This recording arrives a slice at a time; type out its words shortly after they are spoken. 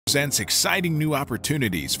presents exciting new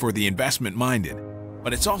opportunities for the investment-minded,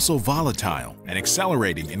 but it's also volatile and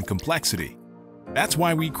accelerating in complexity. That's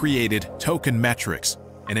why we created Token Metrics,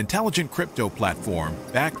 an intelligent crypto platform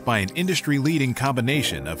backed by an industry-leading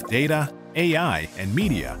combination of data, AI, and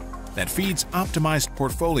media that feeds optimized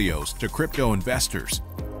portfolios to crypto investors.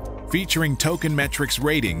 Featuring Token Metrics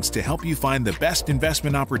ratings to help you find the best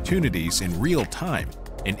investment opportunities in real time,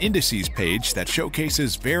 an indices page that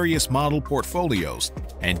showcases various model portfolios,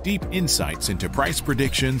 and deep insights into price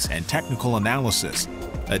predictions and technical analysis.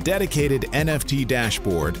 A dedicated NFT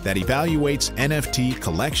dashboard that evaluates NFT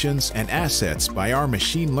collections and assets by our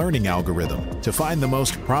machine learning algorithm to find the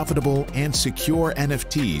most profitable and secure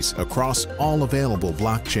NFTs across all available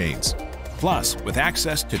blockchains. Plus, with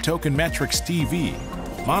access to Token Metrics TV,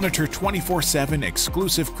 monitor 24/7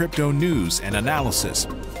 exclusive crypto news and analysis.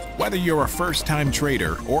 Whether you're a first-time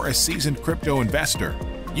trader or a seasoned crypto investor,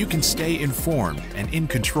 you can stay informed and in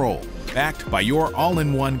control, backed by your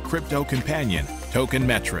all-in-one crypto companion, Token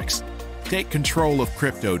Metrics. Take control of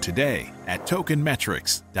crypto today at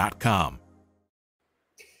tokenmetrics.com.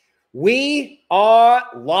 We are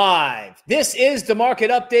live. This is the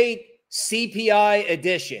Market Update CPI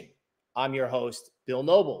edition. I'm your host, Bill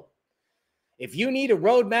Noble. If you need a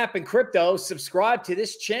roadmap in crypto, subscribe to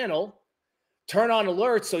this channel. Turn on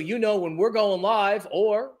alerts so you know when we're going live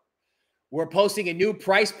or we're posting a new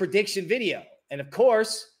price prediction video. And of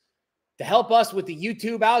course, to help us with the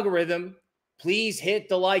YouTube algorithm, please hit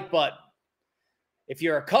the like button. If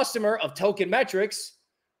you're a customer of Token Metrics,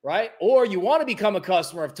 right, or you want to become a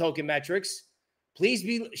customer of Token Metrics, please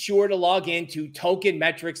be sure to log in to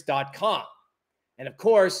tokenmetrics.com. And of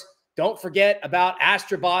course, don't forget about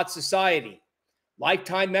Astrobot Society.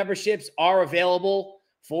 Lifetime memberships are available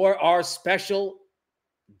for our special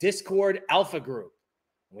Discord Alpha group.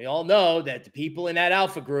 We all know that the people in that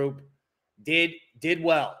Alpha group did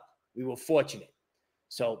well. We were fortunate.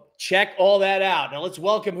 So check all that out. Now let's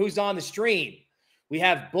welcome who's on the stream. We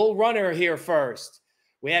have Bull Runner here first.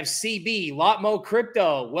 We have CB, Lotmo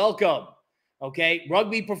Crypto. Welcome. Okay.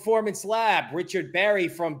 Rugby Performance Lab, Richard Barry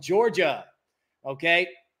from Georgia. Okay.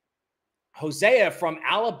 Hosea from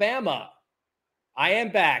Alabama. I am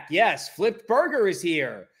back. Yes. Flipped Burger is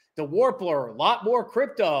here. The Warpler, Lot More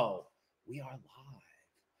Crypto. We are live.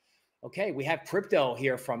 Okay. We have crypto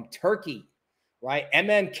here from Turkey, right?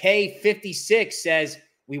 MMK56 says,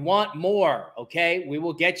 we want more. Okay. We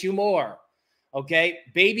will get you more. Okay.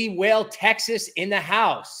 Baby Whale, Texas in the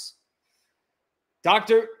house.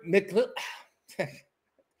 Dr.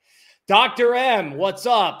 M, what's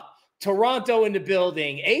up? Toronto in the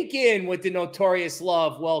building. Aiken with the Notorious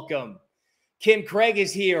Love. Welcome. Kim Craig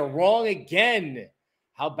is here. Wrong again.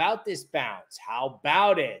 How about this bounce? How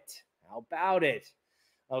about it? How about it?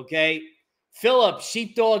 Okay. Philip,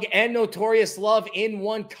 Sheepdog, and Notorious Love in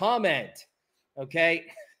one comment. Okay.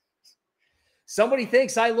 Somebody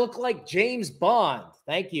thinks I look like James Bond.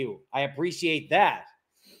 Thank you. I appreciate that.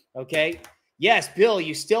 Okay. Yes, Bill,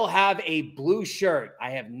 you still have a blue shirt.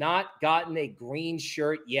 I have not gotten a green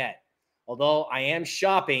shirt yet. Although I am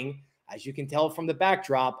shopping, as you can tell from the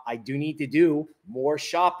backdrop, I do need to do more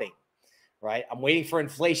shopping, right? I'm waiting for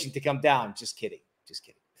inflation to come down. Just kidding. Just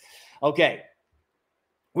kidding. Okay.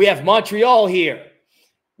 We have Montreal here.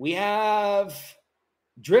 We have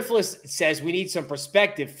Driftless says we need some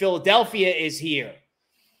perspective. Philadelphia is here.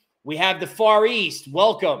 We have the Far East.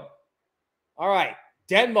 Welcome. All right.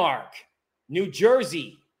 Denmark, New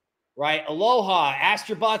Jersey, right? Aloha,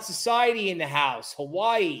 Astrobot Society in the house.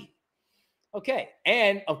 Hawaii. Okay.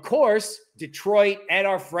 And of course, Detroit and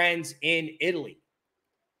our friends in Italy.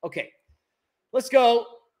 Okay. Let's go.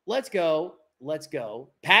 Let's go. Let's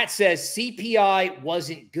go. Pat says CPI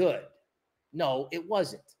wasn't good. No, it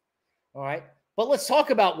wasn't. All right. But let's talk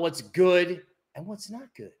about what's good and what's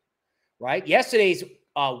not good, right? Yesterday's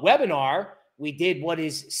webinar, we did what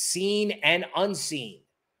is seen and unseen.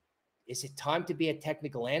 Is it time to be a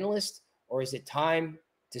technical analyst, or is it time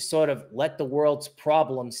to sort of let the world's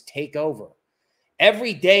problems take over?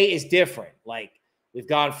 Every day is different. Like we've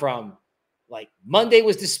gone from like Monday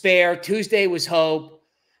was despair, Tuesday was hope,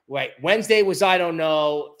 right? Wednesday was I don't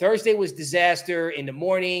know, Thursday was disaster in the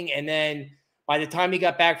morning, and then by the time you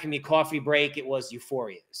got back from your coffee break, it was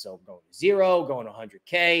euphoria. So going to 0, going to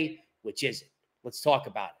 100K, which is it? Let's talk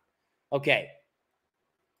about it. Okay,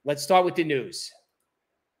 let's start with the news.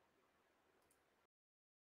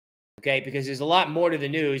 Okay, because there's a lot more to the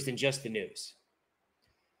news than just the news.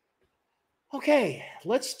 Okay,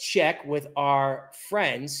 let's check with our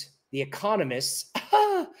friends, the economists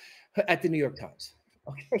at the New York Times.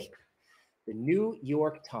 Okay, the New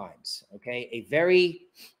York Times. Okay, a very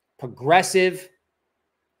progressive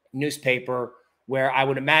newspaper where I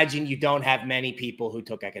would imagine you don't have many people who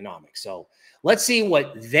took economics. So let's see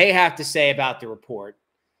what they have to say about the report,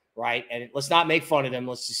 right? And let's not make fun of them.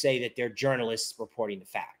 Let's just say that they're journalists reporting the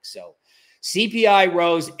facts. So CPI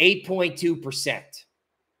rose 8.2%,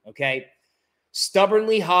 okay?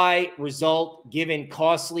 Stubbornly high result given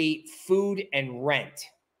costly food and rent.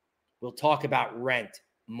 We'll talk about rent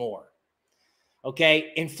more.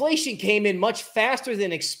 Okay, inflation came in much faster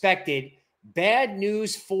than expected. Bad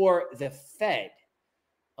news for the Fed.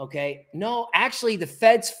 Okay, no, actually, the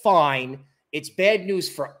Fed's fine. It's bad news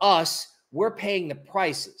for us. We're paying the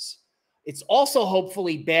prices. It's also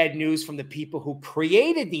hopefully bad news from the people who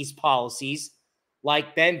created these policies,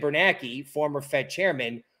 like Ben Bernanke, former Fed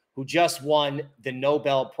chairman, who just won the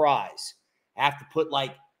Nobel Prize. I have to put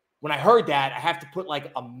when I heard that, I have to put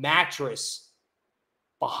like a mattress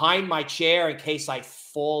behind my chair in case I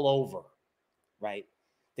fall over, right?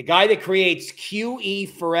 The guy that creates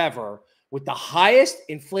QE forever with the highest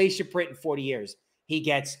inflation print in 40 years, he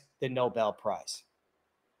gets the Nobel Prize.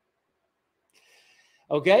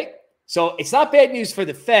 Okay? So it's not bad news for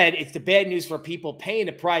the Fed. It's the bad news for people paying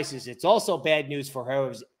the prices. It's also bad news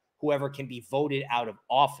for whoever can be voted out of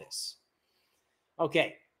office.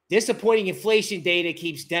 Okay. Disappointing inflation data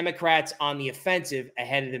keeps Democrats on the offensive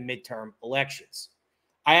ahead of the midterm elections.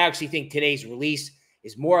 I actually think today's release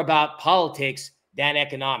is more about politics than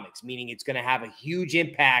economics, meaning it's going to have a huge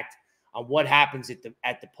impact on what happens at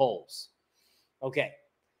the polls. Okay.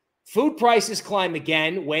 Food prices climb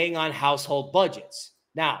again, weighing on household budgets.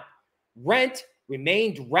 Now, rent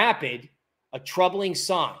remained rapid, a troubling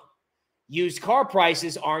sign. Used car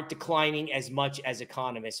prices aren't declining as much as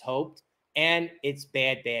economists hoped, and it's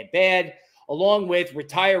bad, bad, bad, along with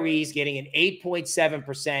retirees getting an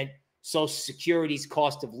 8.7% Social Security's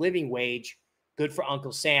cost of living wage. Good for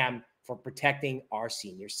Uncle Sam for protecting our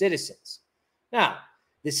senior citizens. Now,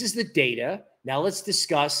 this is the data. Now let's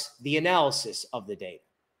discuss the analysis of the data.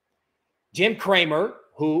 Jim Cramer,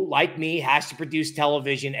 who, like me, has to produce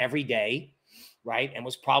television every day, right, and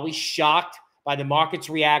was probably shocked by the market's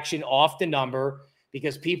reaction off the number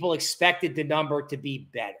because people expected the number to be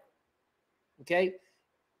better, okay?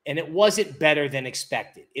 And it wasn't better than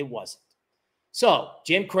expected. It wasn't. So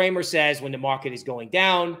Jim Cramer says when the market is going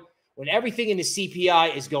down, when everything in the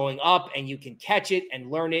CPI is going up and you can catch it and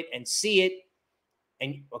learn it and see it,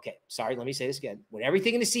 and okay, sorry, let me say this again. When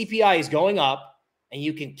everything in the CPI is going up and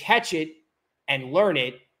you can catch it and learn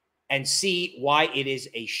it and see why it is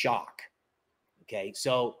a shock. Okay,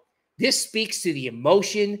 so this speaks to the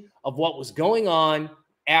emotion of what was going on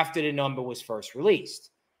after the number was first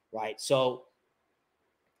released, right? So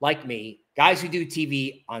like me, guys who do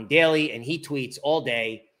TV on daily and he tweets all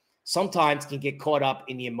day sometimes can get caught up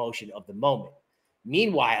in the emotion of the moment.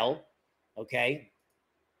 Meanwhile, okay,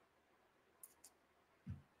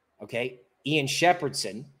 Ian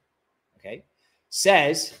Shepherdson,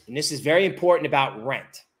 says, and this is very important about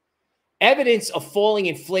rent, evidence of falling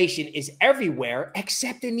inflation is everywhere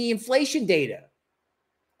except in the inflation data.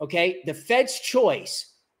 Okay, the Fed's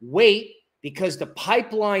choice, wait because the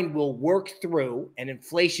pipeline will work through and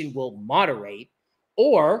inflation will moderate,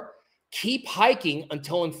 or keep hiking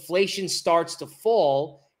until inflation starts to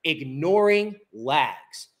fall, ignoring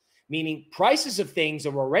lags, meaning prices of things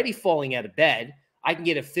are already falling out of bed. I can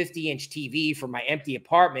get a 50-inch TV for my empty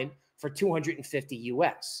apartment for $250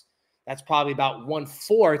 US. That's probably about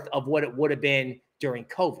 1/4 of what it would have been during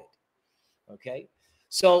COVID. Okay.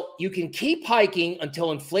 So you can keep hiking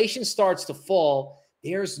until inflation starts to fall.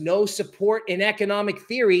 There's no support in economic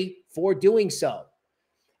theory for doing so,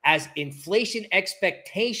 as inflation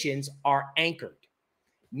expectations are anchored,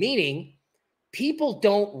 meaning people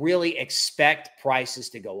don't really expect prices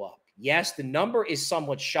to go up. Yes, the number is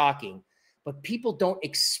somewhat shocking, but people don't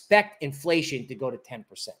expect inflation to go to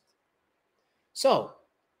 10%. So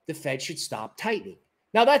the Fed should stop tightening.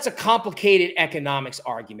 Now, that's a complicated economics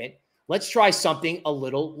argument. Let's try something a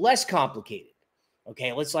little less complicated.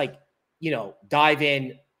 Okay, let's dive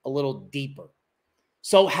in a little deeper.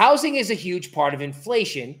 So housing is a huge part of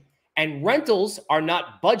inflation, and rentals are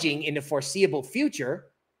not budging in the foreseeable future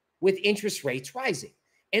with interest rates rising.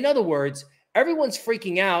 In other words, everyone's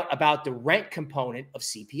freaking out about the rent component of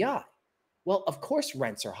CPI. Well, of course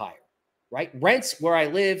rents are higher, right? Rents where I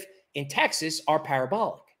live in Texas are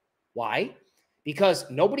parabolic. Why? Because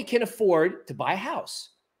nobody can afford to buy a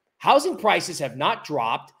house. Housing prices have not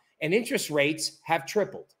dropped and interest rates have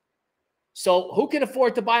tripled. So who can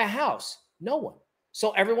afford to buy a house? No one.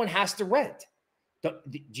 So everyone has to rent. Do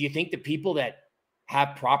you think the people that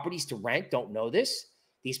have properties to rent don't know this?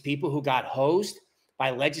 These people who got hosed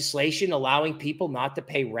by legislation allowing people not to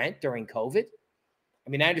pay rent during COVID? I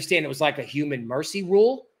mean, I understand it was like a human mercy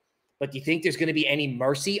rule, But do you think there's going to be any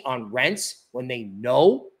mercy on rents when they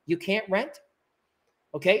know you can't rent?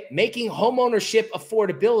 Okay, making homeownership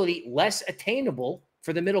affordability less attainable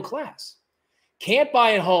for the middle class. Can't buy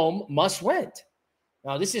a home, must rent.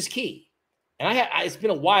 Now, this is key. And it's been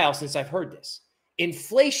a while since I've heard this.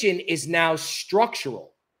 Inflation is now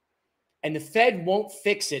structural, and the Fed won't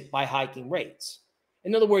fix it by hiking rates.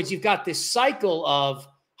 In other words, you've got this cycle of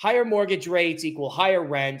higher mortgage rates equal higher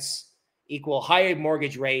rents, equal higher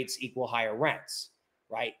mortgage rates equal higher rents,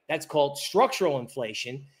 right? That's called structural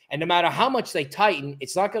inflation. And no matter how much they tighten,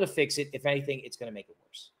 it's not going to fix it. If anything, it's going to make it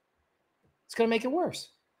worse. It's going to make it worse.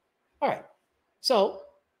 All right. So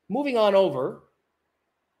moving on over,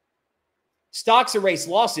 stocks erase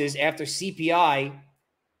losses after CPI,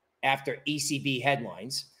 after ECB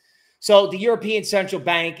headlines. So the European Central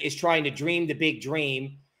Bank is trying to dream the big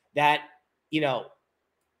dream that,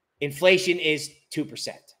 inflation is 2%,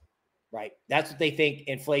 right? That's what they think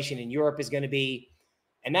inflation in Europe is going to be.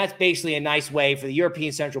 And that's basically a nice way for the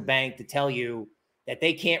European Central Bank to tell you that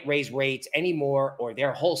they can't raise rates anymore or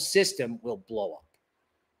their whole system will blow up.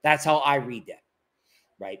 That's how I read that,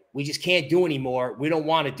 right? We just can't do anymore. We don't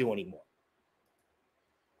want to do anymore.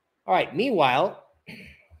 All right. Meanwhile,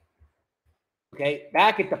 okay,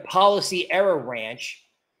 back at the policy error ranch,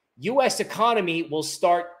 U.S. economy will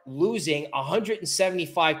start losing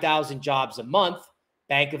 175,000 jobs a month,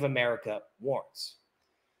 Bank of America warns.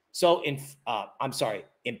 So,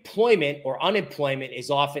 employment or unemployment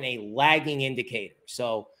is often a lagging indicator.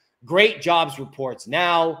 So, great jobs reports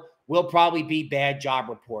now will probably be bad job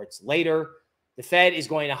reports later. The Fed is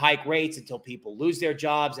going to hike rates until people lose their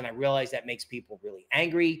jobs, and I realize that makes people really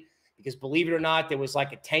angry because, believe it or not, there was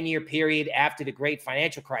like a 10-year period after the great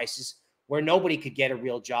financial crisis where nobody could get a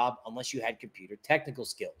real job unless you had computer technical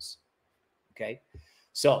skills. Okay?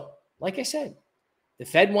 So, like I said, the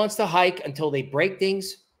Fed wants to hike until they break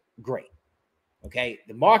things. Great. Okay.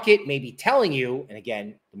 The market may be telling you, and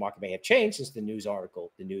again, the market may have changed since the news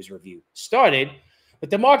article, the news review started, but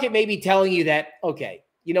the market may be telling you that, okay,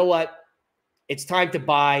 you know what? It's time to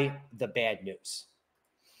buy the bad news.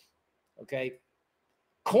 Okay.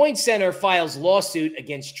 Coin Center files lawsuit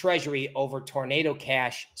against Treasury over tornado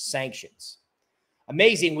cash sanctions.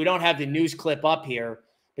 Amazing. We don't have the news clip up here,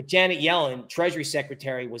 but Janet Yellen, Treasury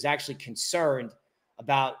Secretary, was actually concerned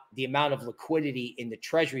about the amount of liquidity in the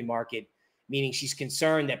Treasury market, meaning she's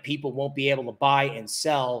concerned that people won't be able to buy and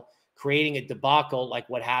sell, creating a debacle like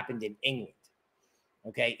what happened in England.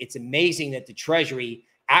 Okay, it's amazing that the Treasury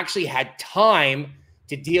actually had time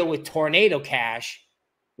to deal with tornado cash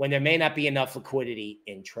when there may not be enough liquidity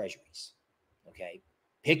in Treasuries. Okay,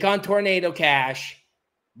 pick on tornado cash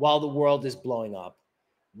while the world is blowing up.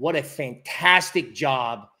 What a fantastic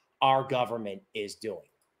job our government is doing.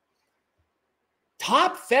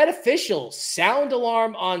 Top Fed officials sound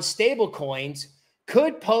alarm on stablecoins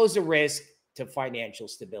could pose a risk to financial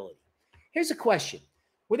stability. Here's a question.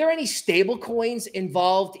 Were there any stablecoins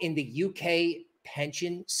involved in the UK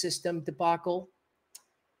pension system debacle?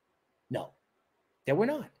 No, there were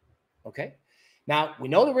not. Okay. Now, we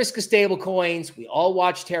know the risk of stablecoins. We all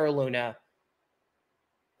watch Terra Luna.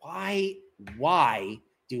 Why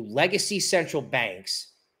do legacy central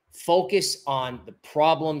banks focus on the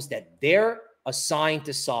problems that they're assigned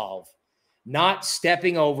to solve, not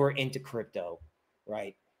stepping over into crypto,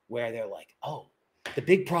 right? Where they're like, oh, the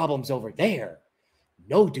big problem's over there.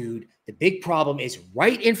 No, dude, the big problem is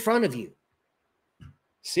right in front of you.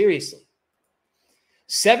 Seriously.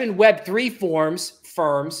 7 Web3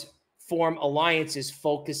 firms form alliances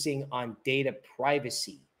focusing on data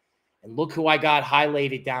privacy. And look who I got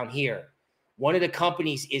highlighted down here. One of the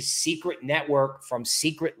companies is Secret Network from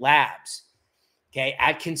Secret Labs. Okay,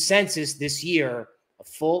 at Consensus this year, a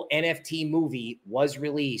full NFT movie was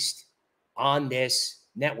released on this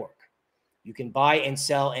network. You can buy and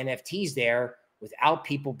sell NFTs there without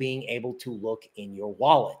people being able to look in your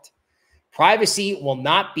wallet. Privacy will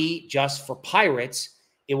not be just for pirates.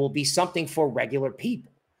 It will be something for regular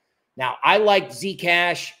people. Now, I liked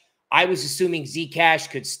Zcash. I was assuming Zcash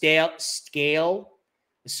could scale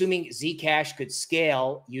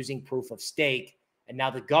using proof of stake. And now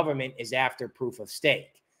the government is after proof of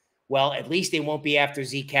stake. Well, at least they won't be after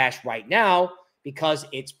Zcash right now because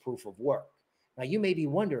it's proof of work. Now, you may be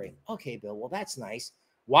wondering, okay, Bill, well, that's nice.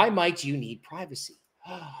 Why might you need privacy?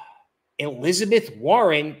 Elizabeth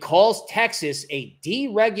Warren calls Texas a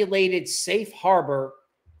deregulated safe harbor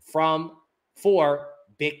for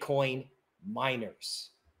Bitcoin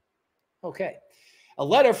miners. Okay. A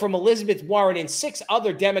letter from Elizabeth Warren and 6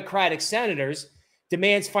 other Democratic senators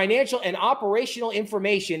demands financial and operational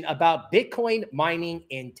information about Bitcoin mining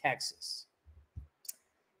in Texas.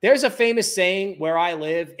 There's a famous saying where I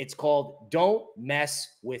live. It's called, don't mess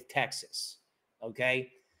with Texas.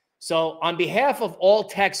 Okay. So on behalf of all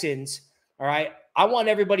Texans, all right, I want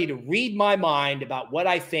everybody to read my mind about what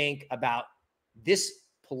I think about this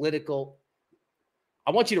political.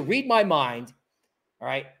 I want you to read my mind, all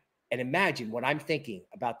right, and imagine what I'm thinking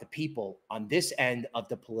about the people on this end of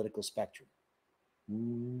the political spectrum.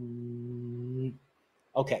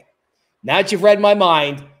 Okay. Now that you've read my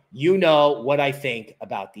mind, you know what I think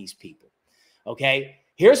about these people. Okay.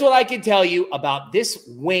 Here's what I can tell you about this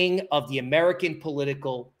wing of the American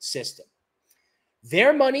political system.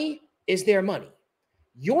 Their money is their money.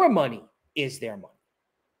 Your money is their money.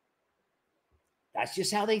 That's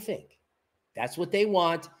just how they think. That's what they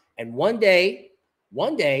want. And one day,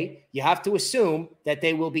 you have to assume that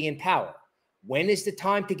they will be in power. When is the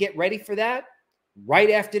time to get ready for that?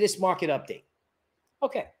 Right after this market update.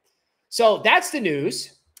 Okay. So that's the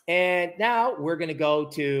news. And now we're going to go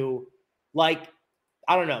to, like,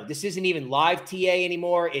 I don't know, this isn't even live TA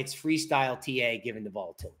anymore. It's freestyle TA given the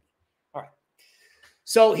volatility. All right.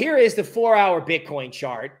 So here is the 4-hour Bitcoin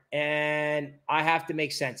chart, and I have to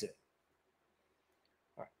make sense of it.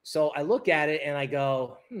 All right. So I look at it and I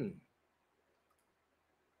go,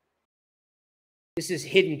 this is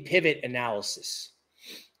hidden pivot analysis.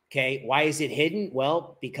 Okay. Why is it hidden?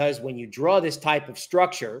 Well, because when you draw this type of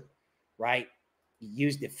structure, right, you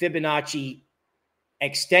use the Fibonacci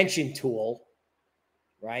extension tool,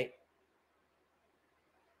 right?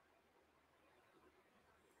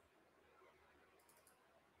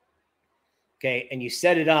 Okay. And you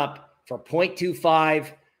set it up for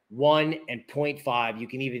 0.25, 1, and 0.5. You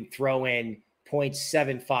can even throw in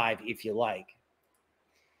 0.75 if you like.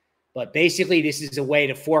 But basically, this is a way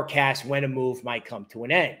to forecast when a move might come to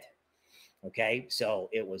an end. Okay. So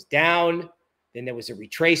it was down. Then there was a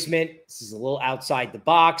retracement. This is a little outside the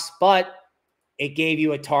box, but it gave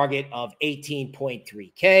you a target of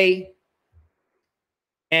 18.3K.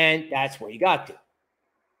 And that's where you got to.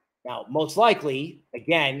 Now, most likely,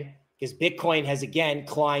 again, because Bitcoin has again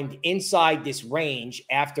climbed inside this range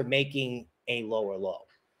after making a lower low,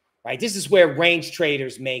 right? This is where range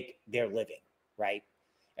traders make their living, right?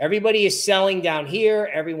 Everybody is selling down here.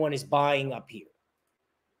 Everyone is buying up here.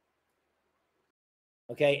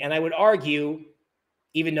 Okay. And I would argue,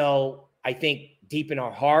 even though I think deep in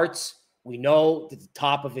our hearts, we know that the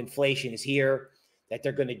top of inflation is here, that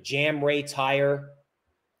they're going to jam rates higher.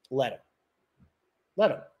 Let them. Let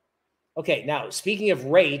them. Okay. Now, speaking of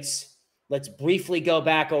rates, let's briefly go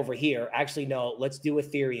back over here. Actually, no, let's do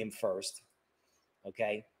Ethereum first.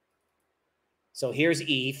 Okay. So here's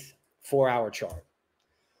ETH, 4-hour chart.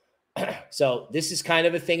 So this is kind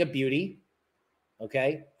of a thing of beauty.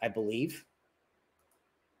 Okay. I believe.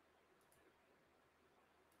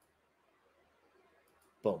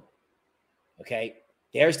 Boom. Okay.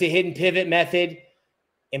 There's the hidden pivot method,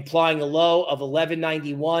 implying a low of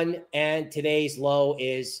 1191, and today's low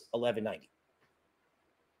is 1190.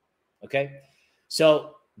 Okay.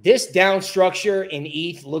 So this down structure in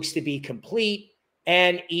ETH looks to be complete,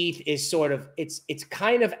 and ETH is sort of, it's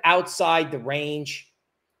kind of outside the range.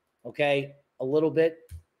 Okay. A little bit.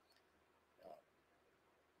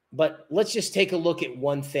 But let's just take a look at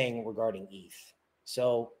one thing regarding ETH.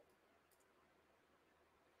 So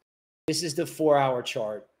this is the 4-hour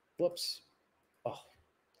chart. Whoops. Oh,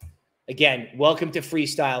 again, welcome to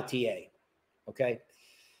Freestyle TA. Okay.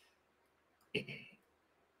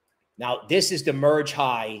 Now, this is the merge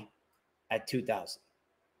high at 2000.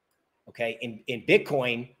 Okay. In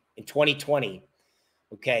Bitcoin in 2020,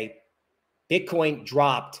 okay, Bitcoin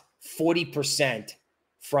dropped 40%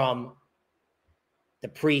 from the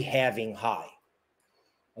pre-halving high.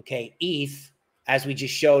 Okay. ETH, as we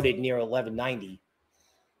just showed it near 1190.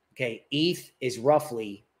 Okay. ETH is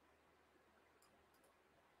roughly,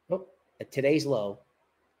 at today's low,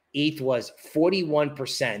 ETH was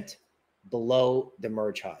 41% below the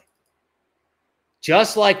merge high.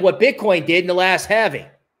 Just like what Bitcoin did in the last halving.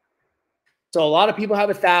 So a lot of people have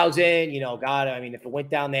 1,000, God, I mean, if it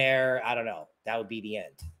went down there, I don't know, that would be the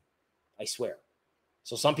end. I swear.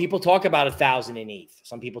 So some people talk about 1,000 in ETH.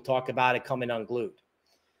 Some people talk about it coming unglued.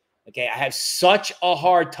 Okay. I have such a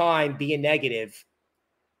hard time being negative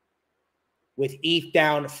with ETH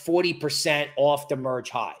down 40% off the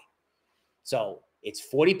merge high. So it's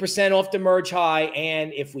 40% off the merge high.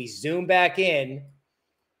 And if we zoom back in,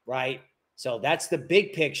 right? So that's the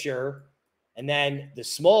big picture. And then the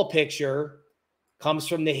small picture comes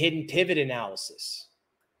from the hidden pivot analysis.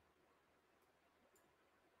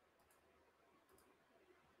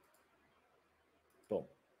 Boom.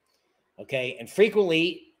 Okay. And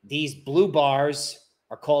frequently these blue bars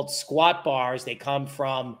are called squat bars. They come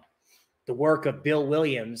from the work of Bill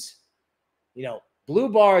Williams, you know, blue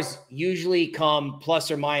bars usually come plus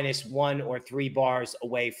or minus 1 or 3 bars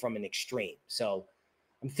away from an extreme. So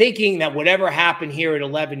I'm thinking that whatever happened here at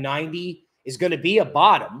 1190 is going to be a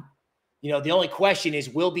bottom. You know, the only question is,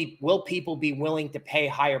 will people be willing to pay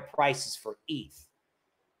higher prices for ETH?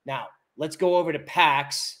 Now, let's go over to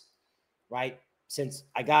PAX, right? Since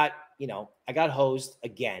I got hosed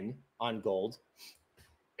again on gold,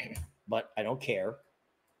 but I don't care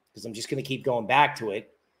because I'm just going to keep going back to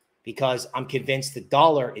it because I'm convinced the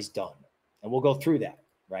dollar is done. And we'll go through that,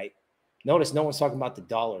 right? Notice no one's talking about the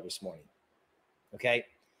dollar this morning, okay?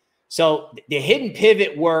 So the hidden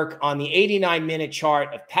pivot work on the 89-minute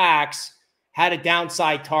chart of PAX had a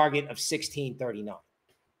downside target of 1639.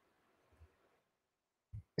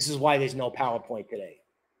 This is why there's no PowerPoint today.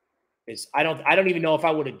 Is I don't even know if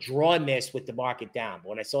I would have drawn this with the market down. But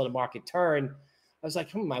when I saw the market turn, I was like,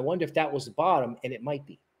 I wonder if that was the bottom, and it might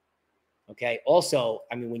be. Okay. Also,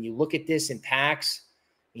 I mean, when you look at this in PAX,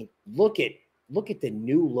 I mean, look at the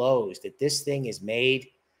new lows that this thing has made,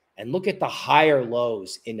 and look at the higher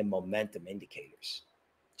lows in the momentum indicators,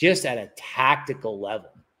 just at a tactical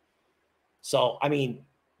level. So, I mean,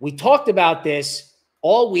 we talked about this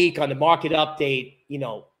all week on the market update, you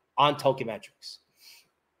know, on Tokenmetrics.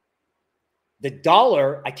 The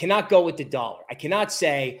dollar, I cannot go with the dollar. I cannot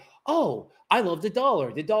say, oh, I love the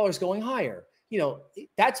dollar. The dollar's going higher. You know,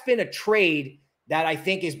 that's been a trade that I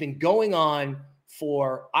think has been going on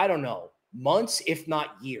for, I don't know, months, if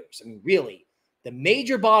not years. I mean, really, the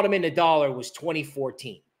major bottom in the dollar was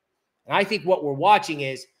 2014. And I think what we're watching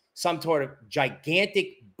is some sort of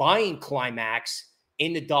gigantic buying climax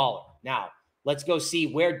in the dollar. Now, let's go see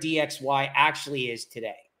where DXY actually is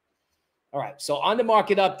today. All right, so on the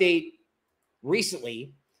market update,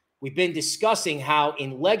 recently, we've been discussing how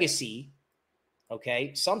in legacy,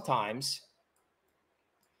 okay, sometimes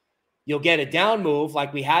you'll get a down move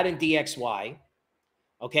like we had in DXY,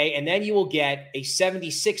 okay, and then you will get a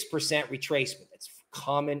 76% retracement. That's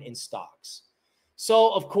common in stocks.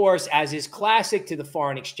 So, of course, as is classic to the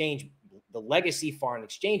foreign exchange, the legacy foreign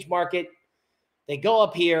exchange market, they go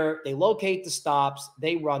up here, they locate the stops,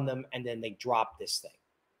 they run them, and then they drop this thing.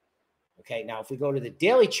 Okay, now if we go to the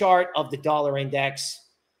daily chart of the dollar index,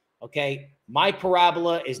 okay, my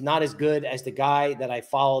parabola is not as good as the guy that I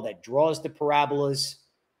follow that draws the parabolas.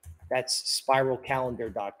 That's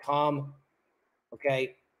spiralcalendar.com.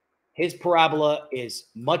 Okay, his parabola is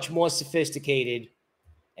much more sophisticated,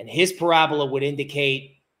 and his parabola would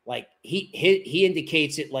indicate like he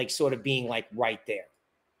indicates it like sort of being like right there.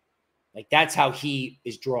 Like that's how he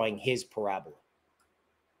is drawing his parabola.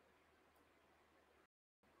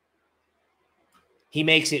 He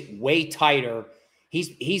makes it way tighter.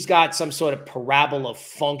 He's got some sort of parabola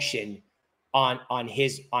function on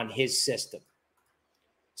his system.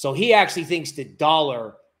 So he actually thinks the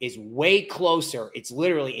dollar is way closer. It's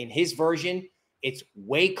literally in his version, it's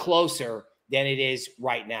way closer than it is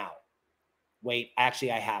right now. Wait,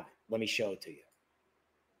 actually I have it. Let me show it to you.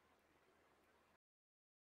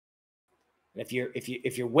 And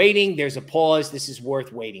if you're waiting, there's a pause. This is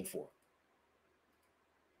worth waiting for.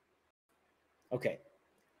 Okay.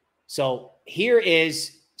 So here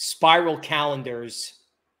is Spiral Calendar's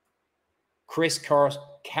Chris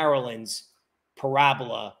Carolyn's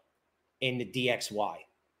parabola in the DXY.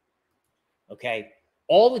 Okay.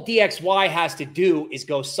 All the DXY has to do is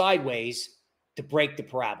go sideways to break the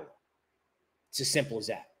parabola. It's as simple as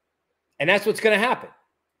that. And that's what's going to happen.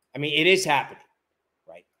 I mean, it is happening,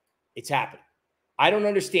 right? It's happening. I don't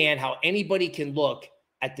understand how anybody can look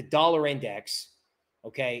at the dollar index.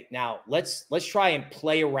 Okay, now let's try and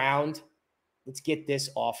play around. Let's get this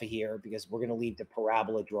off of here because we're going to leave the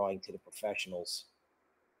parabola drawing to the professionals.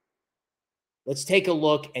 Let's take a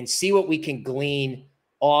look and see what we can glean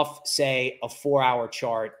off, say, a 4-hour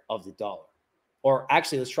chart of the dollar. Or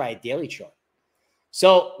actually, let's try a daily chart.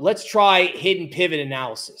 So let's try hidden pivot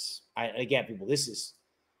analysis. Again, people, this is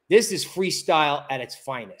freestyle at its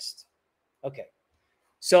finest. Okay.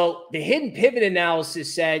 So the hidden pivot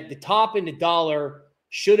analysis said the top in the dollar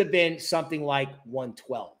should have been something like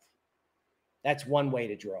 112. That's one way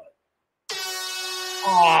to draw it.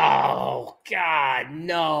 Oh, God,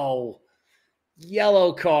 no.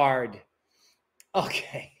 Yellow card.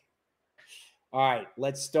 Okay. All right,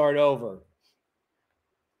 let's start over.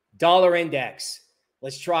 Dollar index.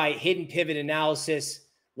 Let's try hidden pivot analysis.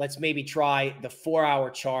 Let's maybe try the 4-hour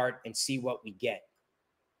chart and see what we get.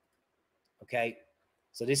 Okay.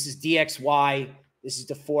 So this is DXY. This is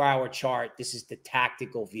the 4-hour chart. This is the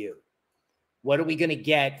tactical view. What are we going to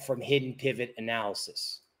get from hidden pivot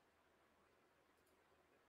analysis?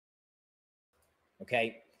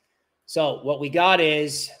 Okay. So what we got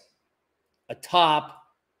is a top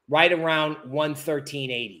right around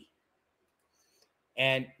 113.80.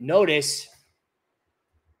 And notice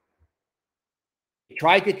they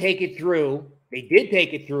tried to take it through. They did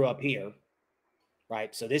take it through up here,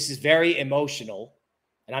 right? So this is very emotional.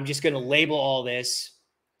 And I'm just going to label all this.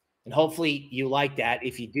 And hopefully you like that.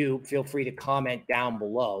 If you do, feel free to comment down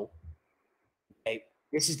below. Okay.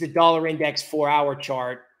 This is the dollar index 4-hour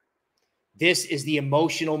chart. This is the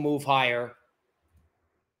emotional move higher.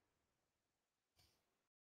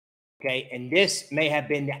 Okay. And this may have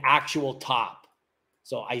been the actual top.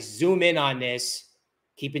 So I zoom in on this,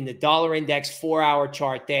 keeping the dollar index 4-hour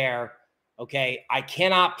chart there. Okay. I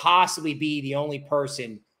cannot possibly be the only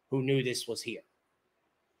person who knew this was here.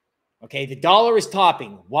 Okay. The dollar is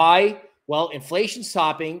topping. Why? Well, inflation's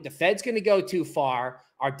topping. The Fed's going to go too far.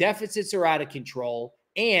 Our deficits are out of control.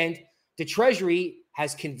 And the Treasury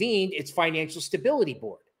has convened its financial stability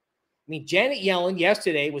board. I mean, Janet Yellen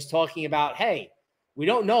yesterday was talking about, hey, we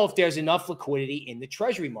don't know if there's enough liquidity in the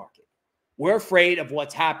Treasury market. We're afraid of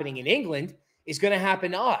what's happening in England is going to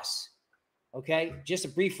happen to us. Okay, just a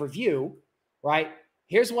brief review, right?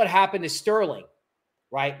 Here's what happened to sterling,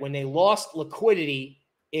 right? When they lost liquidity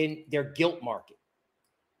in their gilt market.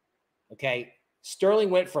 Okay, sterling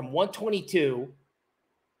went from 122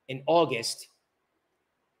 in August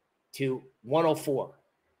to 104.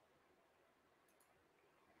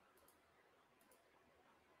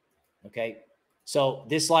 Okay, so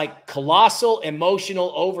this like colossal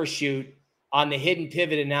emotional overshoot on the hidden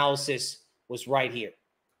pivot analysis was right here.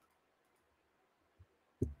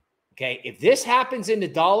 Okay, if this happens in the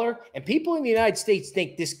dollar, and people in the United States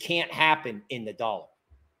think this can't happen in the dollar,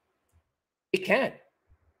 it can.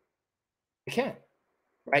 It can,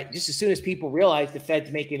 right? Just as soon as people realize the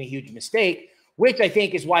Fed's making a huge mistake, which I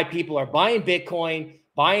think is why people are buying Bitcoin,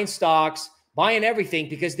 buying stocks, buying everything,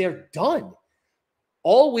 because they're done.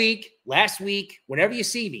 All week, last week, whenever you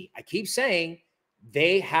see me, I keep saying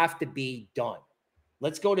they have to be done.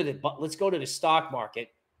 Let's go to the stock market.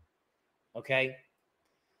 Okay.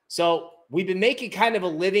 So we've been making kind of a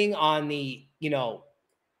living on the,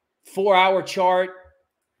 4-hour chart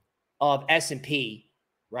of S&P,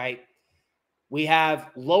 right? We have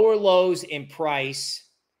lower lows in price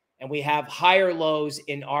and we have higher lows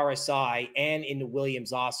in RSI and in the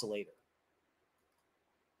Williams oscillator.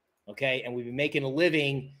 Okay. And we've been making a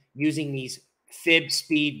living using these fib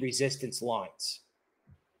speed resistance lines.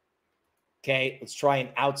 Okay. Let's try an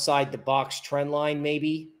outside the box trend line,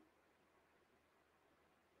 maybe.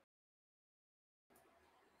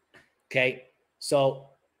 Okay. So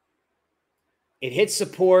it hits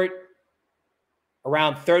support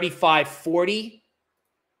around 35.40.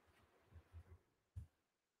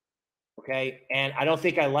 Okay. And I don't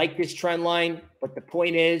think I like this trend line, but the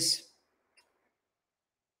point is,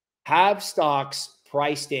 have stocks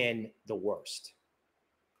priced in the worst?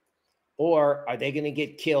 Or are they going to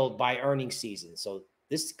get killed by earnings season? So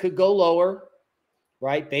this could go lower,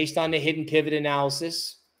 right? Based on the hidden pivot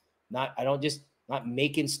analysis. Not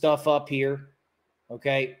making stuff up here.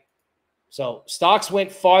 Okay. So stocks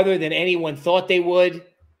went farther than anyone thought they would.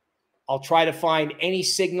 I'll try to find any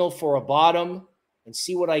signal for a bottom and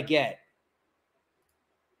see what I get.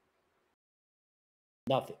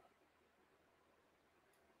 Nothing.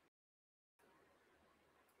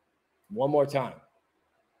 One more time.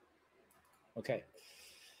 Okay.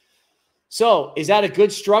 So is that a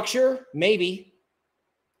good structure? Maybe.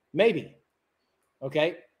 Maybe.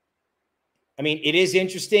 Okay. I mean, it is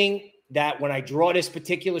interesting that when I draw this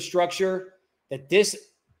particular structure, that this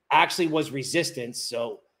actually was resistance.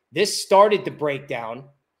 So this started to break down,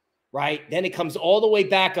 right? Then it comes all the way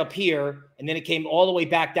back up here, and then it came all the way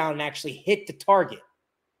back down and actually hit the target.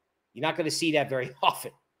 You're not going to see that very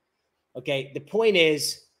often. Okay. The point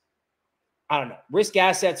is, I don't know. Risk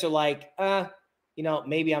assets are like,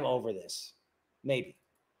 maybe I'm over this. Maybe.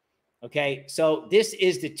 Okay. So this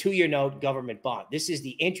is the 2-year note government bond. This is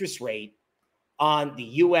the interest rate on the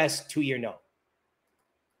U.S. 2-year note.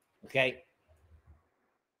 Okay.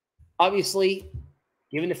 Obviously,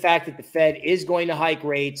 given the fact that the Fed is going to hike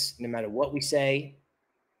rates, no matter what we say,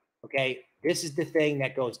 okay, this is the thing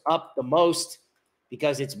that goes up the most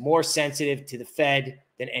because it's more sensitive to the Fed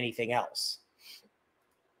than anything else.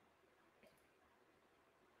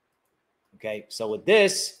 Okay, so with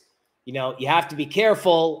this, you have to be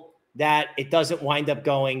careful that it doesn't wind up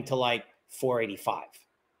going to like 485.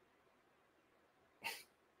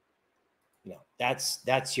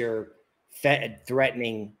 That's your Fed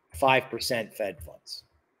threatening 5% Fed funds.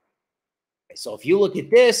 Okay, so if you look at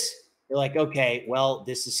this, you're like, okay, well,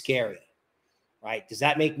 this is scary, right? Does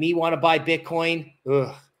that make me want to buy Bitcoin?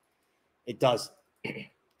 Ugh, it doesn't.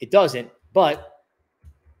 It doesn't, but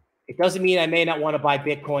It doesn't mean I may not want to buy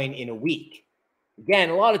Bitcoin in a week. Again,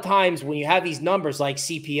 a lot of times when you have these numbers like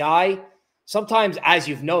CPI, sometimes, as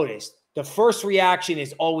you've noticed, the first reaction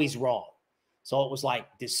is always wrong. So it was like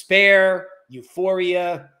despair,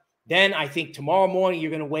 euphoria. Then I think tomorrow morning you're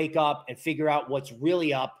going to wake up and figure out what's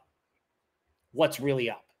really up. What's really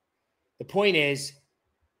up. The point is,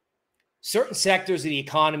 certain sectors of the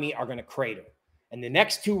economy are going to crater. And the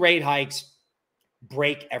next 2 rate hikes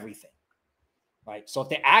break everything. Right? So if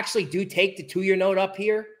they actually do take the 2-year note up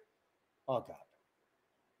here, oh God.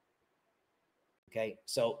 Okay,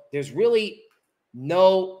 so there's really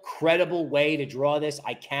no credible way to draw this.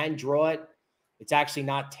 I can draw it. It's actually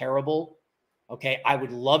not terrible. Okay, I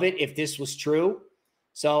would love it if this was true.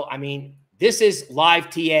 So, I mean, this is live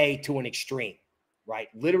TA to an extreme, right?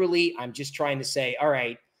 Literally, I'm just trying to say, all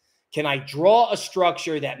right, can I draw a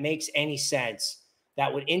structure that makes any sense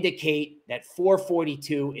that would indicate that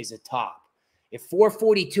 442 is a top? If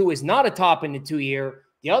 442 is not a top in the 2-year,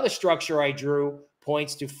 the other structure I drew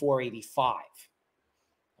points to 485.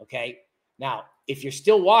 Okay. Now, if you're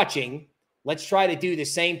still watching, let's try to do the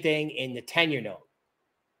same thing in the 10-year note.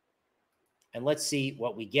 And let's see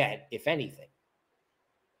what we get, if anything.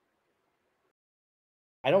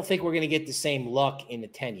 I don't think we're going to get the same luck in the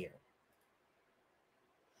 10-year.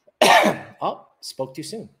 Oh, spoke too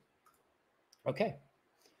soon. Okay.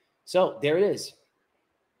 So there it is.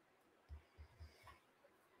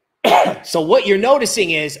 So what you're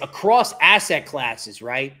noticing is across asset classes,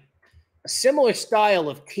 right? A similar style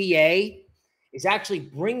of TA is actually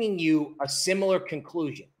bringing you a similar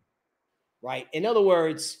conclusion, right? In other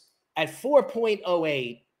words, at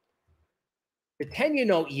 4.08, the 10-year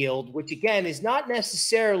note yield, which again is not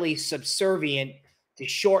necessarily subservient to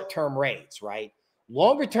short-term rates, right?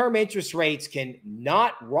 Longer-term interest rates can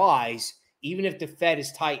not rise even if the Fed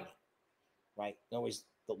is tightening, right? In other words,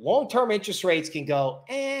 the long-term interest rates can go,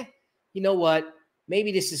 you know what?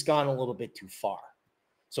 Maybe this has gone a little bit too far.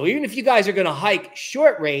 So even if you guys are going to hike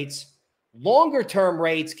short rates, longer-term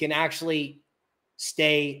rates can actually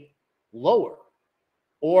stay lower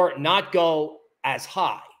or not go as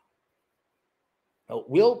high.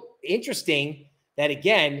 Interesting that,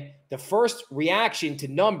 again, the first reaction to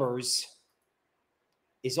numbers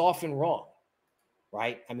is often wrong,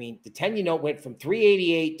 right? I mean, the 10-year note went from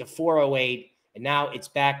 388 to 408, and now it's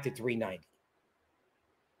back to 390.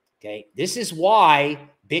 Okay, this is why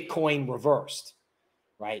Bitcoin reversed,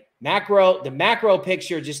 right? The macro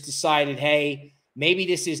picture just decided, hey, maybe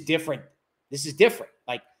this is different. This is different.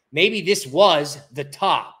 Like maybe this was the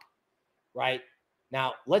top, right?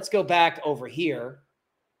 Now let's go back over here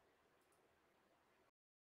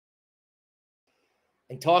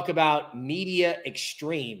and talk about media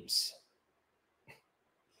extremes.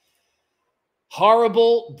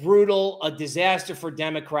 Horrible, brutal, a disaster for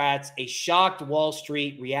Democrats. A shocked Wall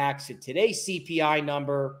Street reacts to today's CPI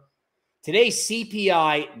number. Today's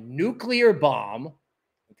CPI nuclear bomb.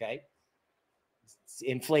 Okay. It's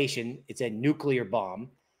inflation. It's a nuclear bomb.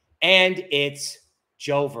 And it's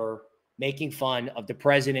Jover making fun of the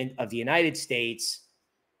president of the United States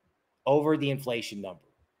over the inflation number.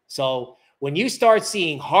 So when you start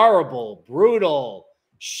seeing horrible, brutal,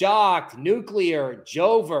 shocked, nuclear,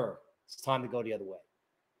 Jover, it's time to go the other way.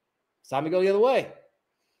 It's time to go the other way,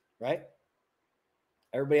 right?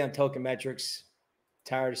 Everybody on token metrics,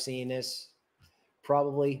 tired of seeing this,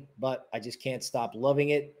 probably, but I just can't stop loving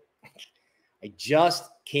it. I just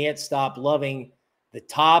can't stop loving the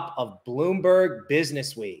top of Bloomberg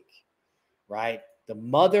Business Week, right? The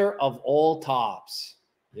mother of all tops.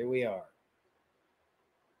 Here we are.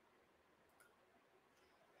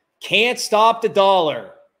 Can't stop the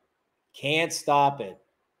dollar. Can't stop it.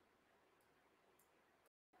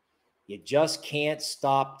 You just can't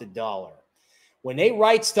stop the dollar. When they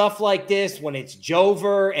write stuff like this, when it's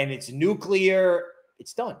Jover and it's nuclear,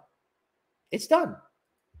 it's done. It's done.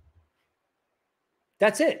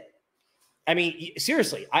 That's it. I mean,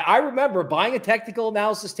 seriously, I remember buying a technical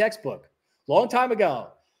analysis textbook a long time ago.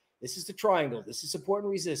 This is the triangle. This is support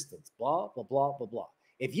and resistance. Blah, blah, blah, blah, blah.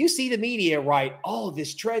 If you see the media write, oh,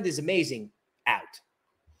 this trend is amazing, out.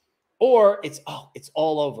 Or it's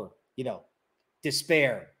all over,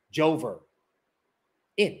 despair, Jover,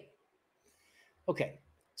 in. Okay.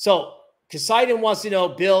 So Poseidon wants to know,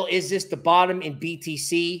 Bill, is this the bottom in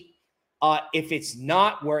BTC? If it's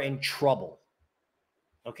not, we're in trouble.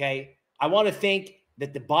 Okay. I want to think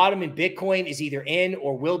that the bottom in Bitcoin is either in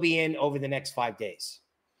or will be in over the next 5 days.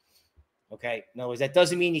 Okay. In other words, that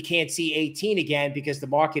doesn't mean you can't see 18 again because the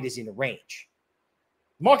market is in a range.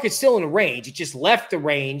 The market's still in a range. It just left the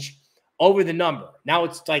range over the number. Now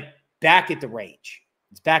it's like back at the range.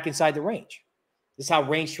 It's back inside the range. This is how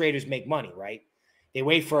range traders make money, right? They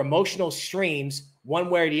wait for emotional streams one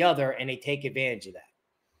way or the other, and they take advantage of that.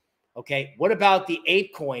 Okay, what about the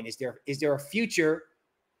ape coin? Is there a future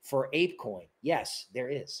for ape coin? Yes, there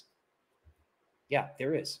is. Yeah,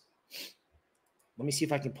 there is. Let me see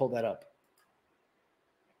if I can pull that up.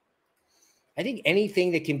 I think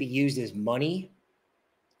anything that can be used as money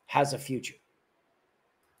has a future.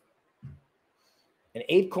 An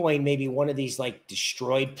ape coin may be one of these like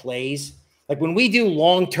destroyed plays. Like when we do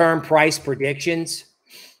long-term price predictions,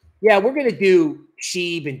 yeah, we're going to do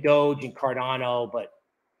SHIB and Doge and Cardano, but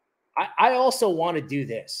I also want to do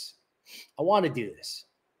this. I want to do this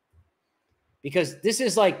because this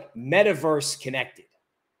is like metaverse connected.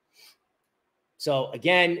 So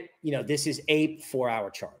again, you know, this is ape 4-hour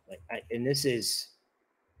chart, and this is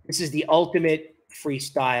the ultimate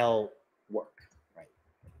freestyle work, right?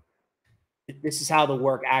 This is how the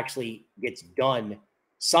work actually gets done.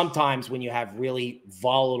 Sometimes when you have really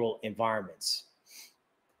volatile environments.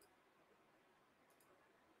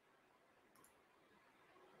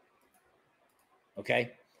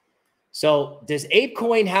 Okay. So does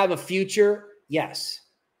ApeCoin have a future? Yes.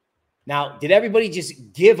 Now, did everybody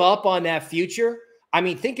just give up on that future? I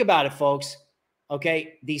mean, think about it, folks.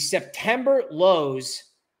 Okay. The September lows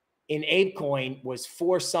in ApeCoin was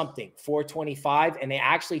 425, and they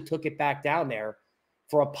actually took it back down there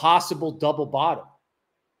for a possible double bottom.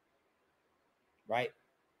 Right.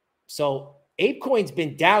 So ApeCoin's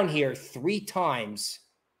been down here 3 times.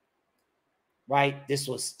 Right. This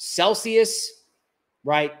was Celsius.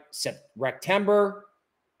 Right, September,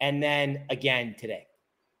 and then again today.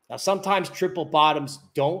 Now, sometimes triple bottoms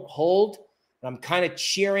don't hold, and I'm kind of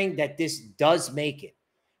cheering that this does make it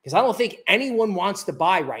because I don't think anyone wants to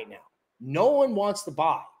buy right now. No one wants to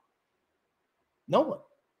buy. No one.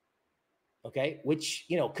 Okay, which,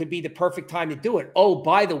 you know, could be the perfect time to do it. Oh,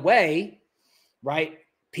 by the way, right,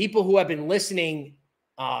 people who have been listening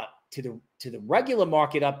to the regular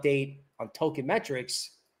market update on token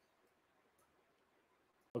metrics,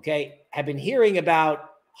 okay, have been hearing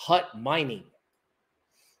about HUT mining.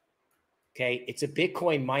 Okay, it's a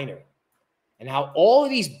Bitcoin miner. And how all of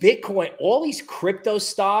these Bitcoin, all these crypto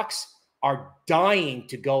stocks are dying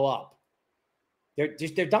to go up. They're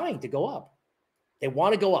dying to go up. They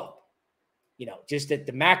want to go up. You know, just that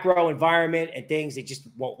the macro environment and things, they just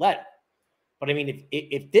won't let it. But I mean,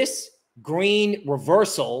 if this green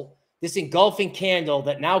reversal, this engulfing candle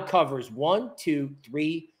that now covers 1, 2,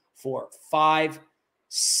 3, 4, 5,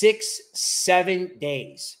 6, 7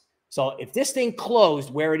 days. So if this thing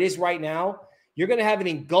closed where it is right now, you're going to have an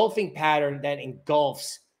engulfing pattern that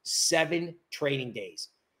engulfs 7 trading days,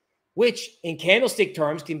 which in candlestick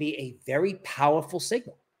terms can be a very powerful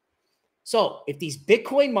signal. So if these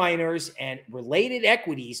Bitcoin miners and related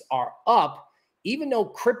equities are up, even though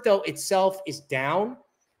crypto itself is down,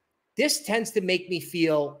 this tends to make me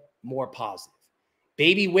feel more positive.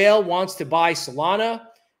 Baby Whale wants to buy Solana.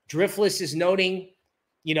 Driftless is noting,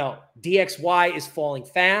 you know, DXY is falling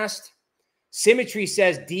fast. Symmetry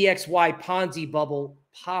says DXY Ponzi bubble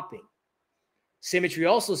popping. Symmetry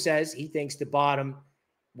also says he thinks the bottom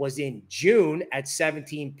was in June at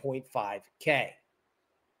 17.5K.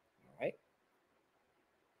 All right.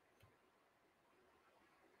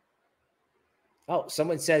 Oh,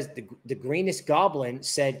 someone says the greenest goblin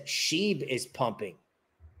said SHIB is pumping.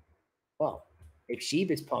 Well, if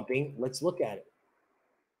SHIB is pumping, let's look at it.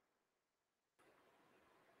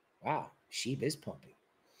 Wow, SHIB is pumping.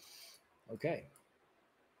 Okay.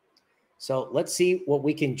 So let's see what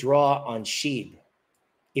we can draw on SHIB,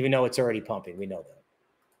 even though it's already pumping. We know that.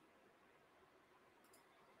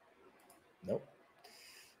 Nope.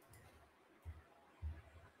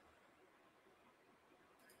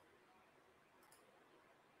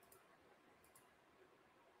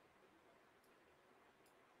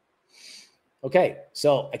 Okay,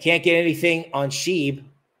 so I can't get anything on SHIB,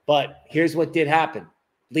 but here's what did happen,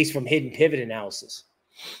 at least from hidden pivot analysis.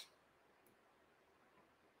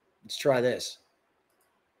 Let's try this.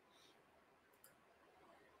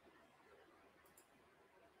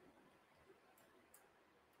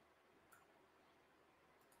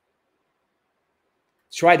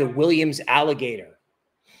 Let's try the Williams alligator.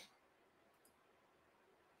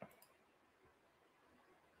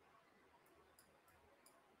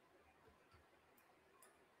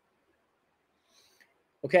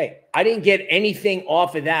 Okay, I didn't get anything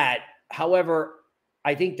off of that. However,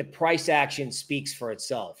 I think the price action speaks for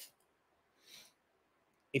itself.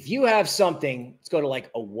 If you have something, let's go to like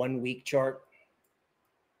a 1-week chart.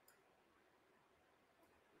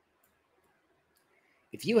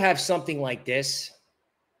 If you have something like this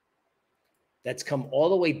that's come all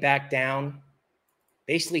the way back down,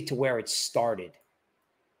 basically to where it started,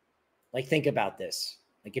 Like, think about this.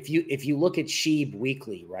 Like, if you look at SHIB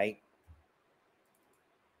weekly, right?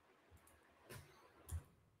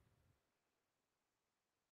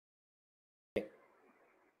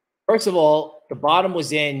 First of all, the bottom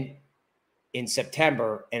was in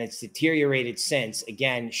September, and it's deteriorated since.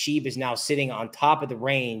 Again, SHIB is now sitting on top of the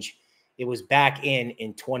range it was back in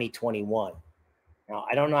 2021. Now,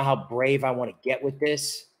 I don't know how brave I want to get with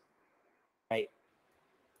this, right?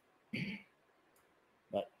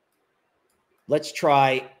 But let's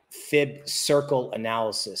try fib circle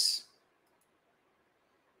analysis.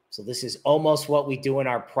 So this is almost what we do in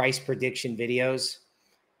our price prediction videos.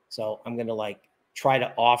 So I'm going to like try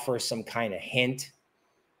to offer some kind of hint,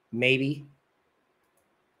 maybe.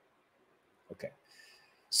 Okay.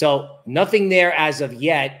 So nothing there as of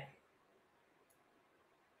yet.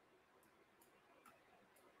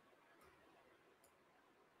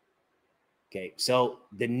 Okay. So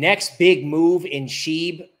the next big move in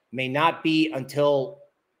SHIB may not be until,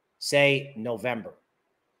 say, November.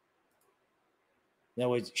 In other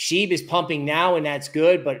words, SHIB is pumping now, and that's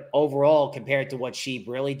good. But overall, compared to what SHIB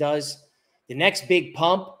really does, the next big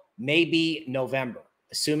pump may be November,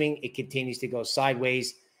 assuming it continues to go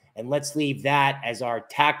sideways. And let's leave that as our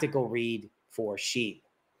tactical read for SHIB.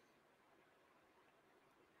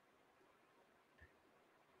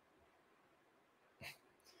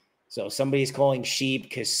 So somebody's calling SHIB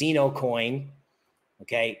casino coin.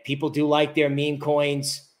 Okay. People do like their meme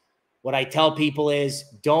coins. What I tell people is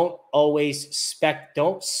don't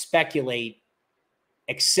speculate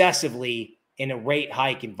excessively in a rate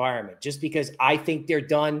hike environment. Just because I think they're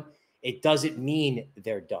done, it doesn't mean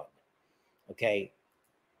they're done. Okay.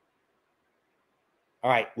 All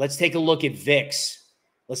right, let's take a look at VIX.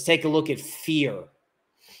 Let's take a look at fear.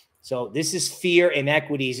 So this is fear in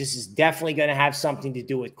equities. This is definitely going to have something to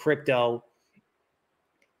do with crypto.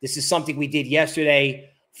 This is something we did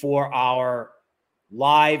yesterday for our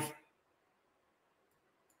live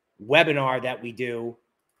webinar that we do.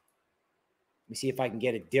 Let me see if I can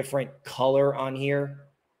get a different color on here.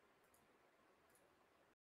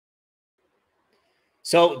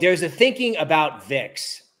 So there's a thinking about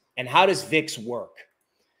VIX and how does VIX work?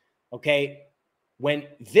 Okay, when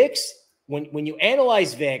you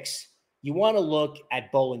analyze VIX, you want to look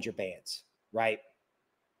at Bollinger Bands, right?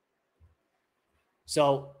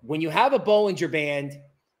 So when you have a Bollinger Band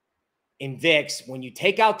in VIX, when you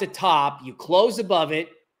take out the top, you close above it,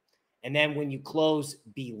 and then when you close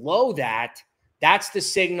below that, that's the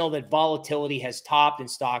signal that volatility has topped and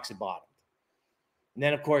stocks have bottomed. And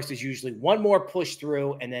then, of course, there's usually one more push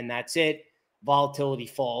through, and then that's it. Volatility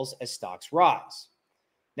falls as stocks rise.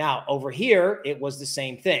 Now, over here, it was the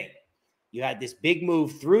same thing. You had this big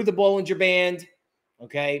move through the Bollinger Band,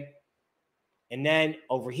 okay? And then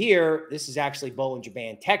over here, this is actually Bollinger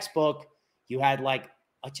Band textbook. You had like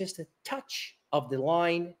just a touch of the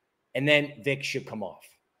line, and then VIX should come off,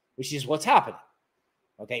 which is what's happening.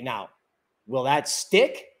 Okay, now, will that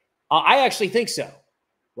stick? I actually think so,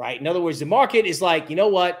 right? In other words, the market is like, you know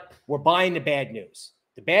what? We're buying the bad news.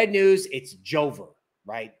 The bad news, it's Jover,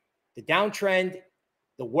 right? The downtrend,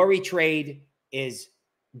 the worry trade is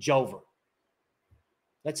Jover.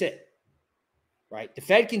 That's it, right? The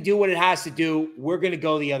Fed can do what it has to do. We're going to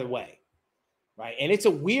go the other way, right? And it's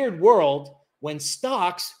a weird world when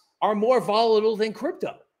stocks are more volatile than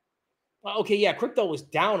crypto. Well, okay, yeah, crypto was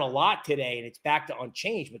down a lot today and it's back to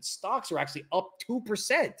unchanged, but stocks are actually up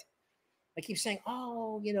 2%. I keep saying,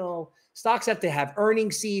 oh, you know, stocks have to have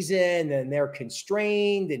earnings season and they're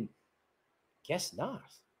constrained, and guess not.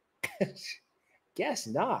 Guess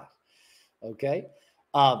not. Okay.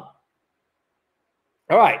 All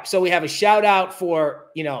right. So we have a shout out for,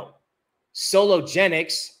 you know,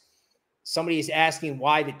 Sologenics. Somebody is asking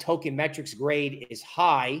why the token metrics grade is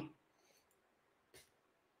high.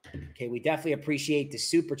 Okay. We definitely appreciate the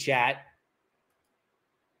super chat.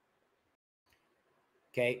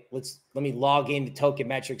 Okay. Let me log into token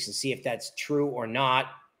metrics and see if that's true or not.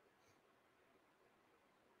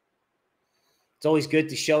 It's always good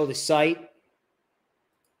to show the site.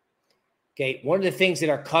 Okay, one of the things that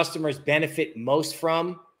our customers benefit most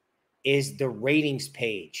from is the ratings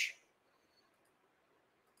page.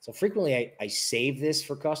 So frequently I save this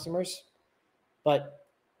for customers, but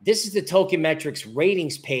this is the token metrics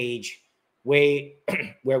ratings page where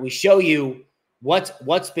we show you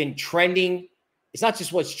what's been trending. It's not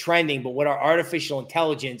just what's trending, but what our artificial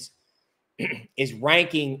intelligence is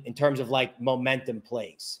ranking in terms of like momentum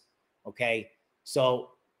plays. Okay,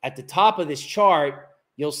 so at the top of this chart,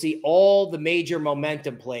 you'll see all the major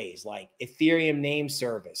momentum plays like Ethereum name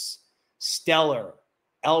service, Stellar,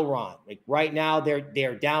 Elrond. Like right now,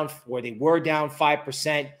 they're down, or they were down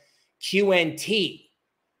 5%. QNT,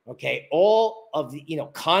 Okay, all of the,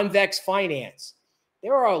 convex finance.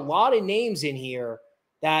 There are a lot of names in here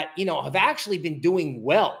that, have actually been doing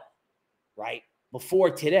well, right? Before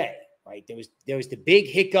today, right? There was the big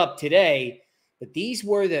hiccup today, but these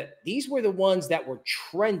were the ones that were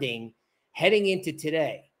trending heading into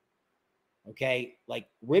today. Okay, like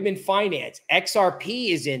Ribbon Finance, XRP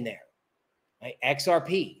is in there. Right?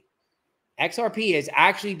 XRP has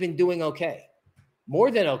actually been doing okay, more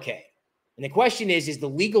than okay. And the question is the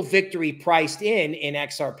legal victory priced in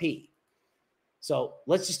XRP? So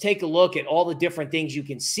let's just take a look at all the different things you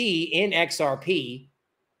can see in XRP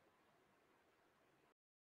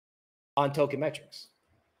on Token Metrics.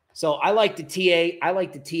 So I like the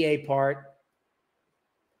TA part,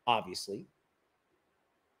 obviously.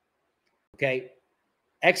 Okay.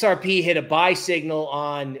 XRP hit a buy signal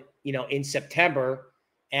on, in September,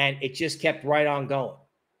 and it just kept right on going.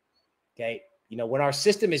 Okay. When our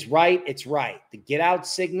system is right, it's right. The get out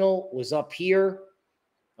signal was up here,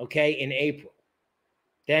 okay, in April.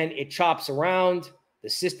 Then it chops around. The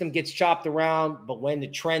system gets chopped around, but when the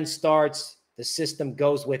trend starts, the system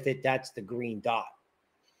goes with it. That's the green dot.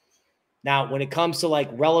 Now, when it comes to like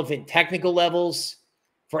relevant technical levels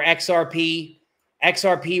for XRP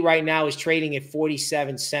right now is trading at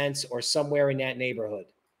 47 cents or somewhere in that neighborhood.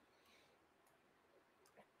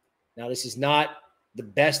 Now, this is not the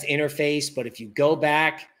best interface, but if you go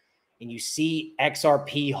back and you see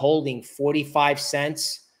XRP holding 45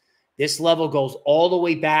 cents, this level goes all the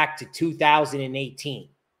way back to 2018.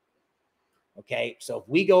 Okay, so if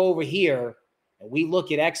we go over here and we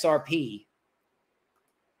look at XRP,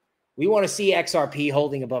 we want to see XRP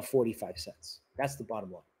holding above 45 cents. That's the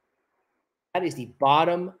bottom line. That is the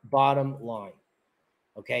bottom line.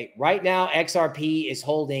 Okay, right now XRP is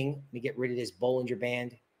holding, let me get rid of this Bollinger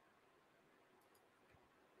Band.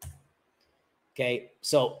 Okay,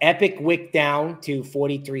 so Epic wick down to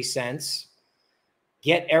 43 cents.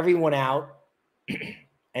 Get everyone out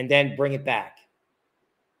and then bring it back.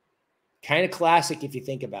 Kind of classic if you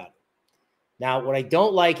think about it. Now, what I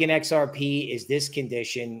don't like in XRP is this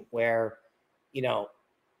condition where,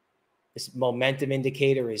 this momentum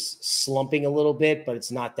indicator is slumping a little bit, but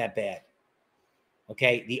it's not that bad.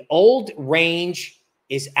 Okay, the old range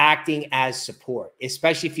is acting as support,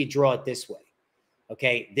 especially if you draw it this way.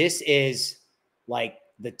 Okay, this is like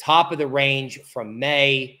the top of the range from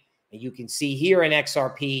May. And you can see here in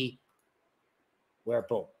XRP where,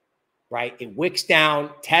 boom, right? It wicks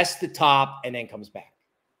down, tests the top, and then comes back.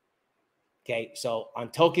 Okay, so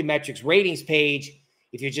on Token Metrics ratings page,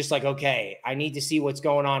 if you're just like, okay, I need to see what's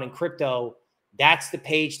going on in crypto, that's the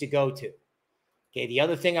page to go to. Okay, the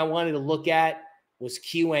other thing I wanted to look at was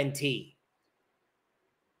QNT.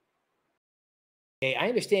 Okay, I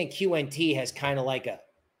understand QNT has kind of like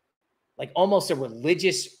almost a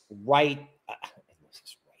religious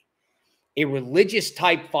a religious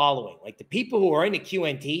type following. Like the people who are into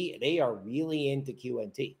QNT, they are really into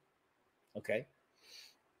QNT. Okay.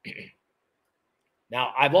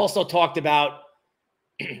 Now, I've also talked about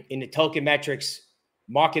in the Token Metrics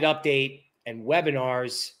market update and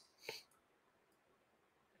webinars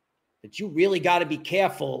that you really got to be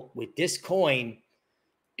careful with this coin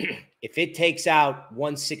if it takes out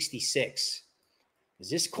 166. Because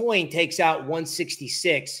this coin takes out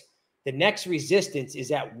 166, the next resistance is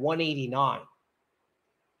at 189.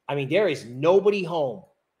 I mean, there is nobody home.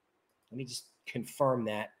 Let me just confirm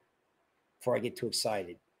that before I get too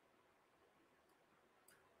excited.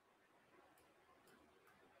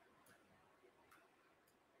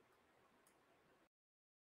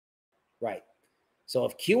 Right. So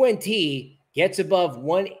if QNT gets above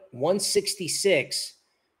 166,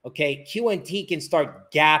 okay, QNT can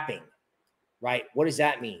start gapping, right? What does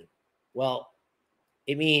that mean? Well,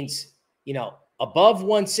 it means, above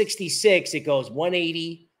 166, it goes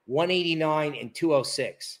 180, 189, and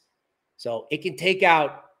 206. So it can take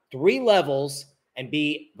out 3 levels and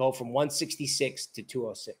go from 166 to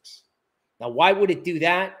 206. Now, why would it do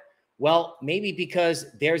that? Well, maybe because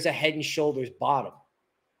there's a head and shoulders bottom.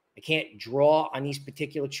 I can't draw on these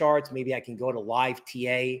particular charts. Maybe I can go to live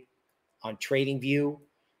TA on TradingView,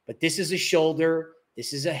 but this is a shoulder,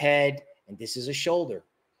 this is a head, and this is a shoulder.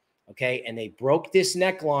 Okay, and they broke this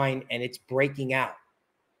neckline and it's breaking out.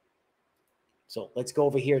 So let's go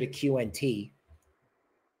over here to QNT.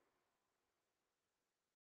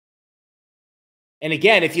 And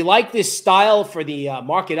again, if you like this style for the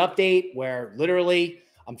market update where literally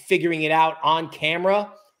I'm figuring it out on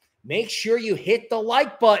camera, make sure you hit the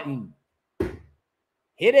like button.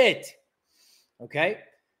 Hit it. Okay,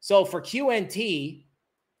 so for QNT,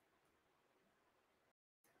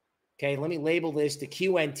 okay, let me label this the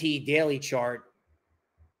QNT daily chart.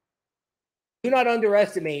 do not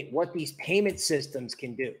underestimate what these payment systems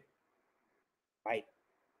can do, right?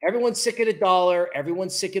 Everyone's sick of the dollar.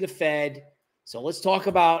 Everyone's sick of the Fed. So let's talk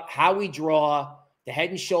about how we draw the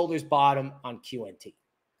head and shoulders bottom on QNT,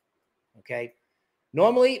 okay?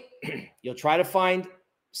 Normally, you'll try to find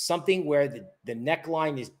something where the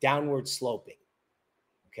neckline is downward sloping,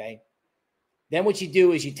 okay? Then what you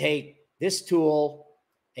do is you take this tool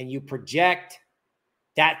and you project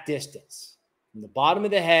that distance from the bottom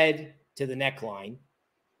of the head to the neckline.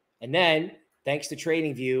 And then, thanks to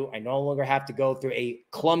TradingView, I no longer have to go through a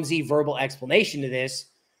clumsy verbal explanation to this.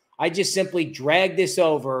 I just simply drag this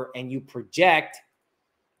over and you project,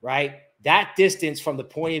 right, that distance from the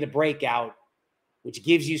point of the breakout, which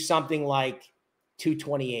gives you something like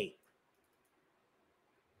 228.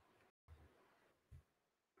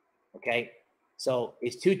 Okay, so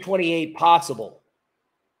is 228 possible?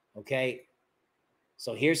 Okay,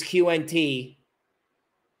 so here's QNT.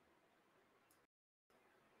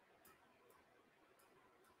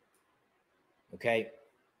 Okay,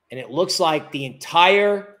 and it looks like the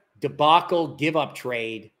entire debacle give up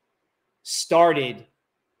trade started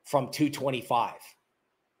from 225.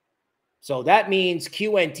 So that means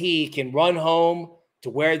QNT can run home to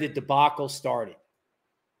where the debacle started,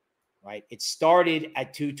 right? It started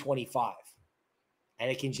at 225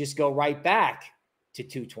 and it can just go right back to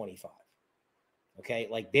 225. Okay,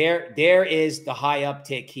 like there is the high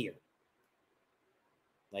uptick here.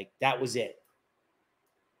 Like that was it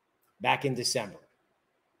back in December.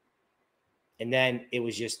 And then it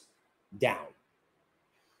was just down.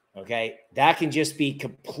 Okay, that can just be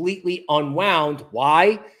completely unwound.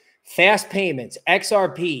 Why? Fast payments,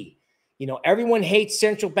 XRP. You know, everyone hates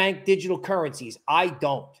central bank digital currencies. I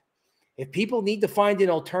don't. If people need to find an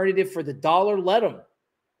alternative for the dollar, let them.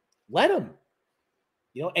 Let them.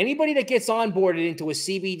 You know, anybody that gets onboarded into a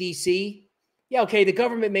CBDC, yeah, okay, the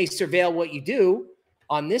government may surveil what you do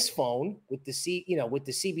on this phone with the with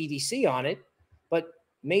the CBDC on it, but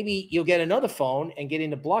maybe you'll get another phone and get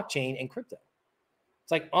into blockchain and crypto.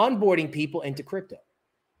 It's like onboarding people into crypto.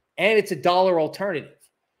 And it's a dollar alternative,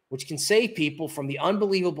 which can save people from the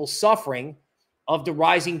unbelievable suffering of the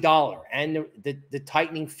rising dollar and the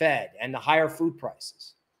tightening Fed and the higher food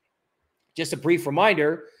prices. Just a brief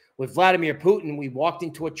reminder, with Vladimir Putin, we walked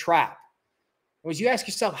into a trap. As you ask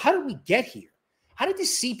yourself, how did we get here? How did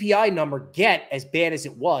this CPI number get as bad as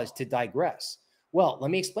it was, to digress? Well,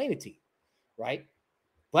 let me explain it to you, right?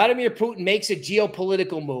 Vladimir Putin makes a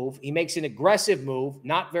geopolitical move. He makes an aggressive move,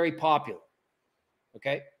 not very popular,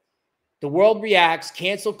 okay? The world reacts,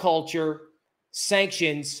 cancel culture,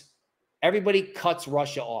 sanctions. Everybody cuts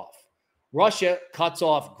Russia off. Russia cuts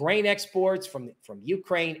off grain exports from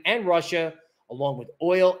Ukraine and Russia, along with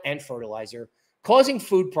oil and fertilizer, causing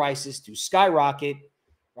food prices to skyrocket,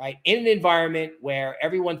 right? In an environment where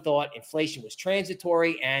everyone thought inflation was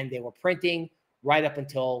transitory and they were printing right up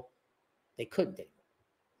until they couldn't anymore.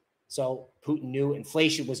 So Putin knew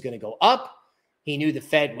inflation was going to go up. He knew the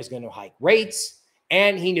Fed was going to hike rates.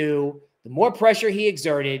 And he knew the more pressure he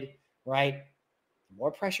exerted, right? The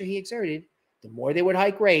more pressure he exerted, the more they would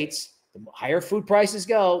hike rates. The higher food prices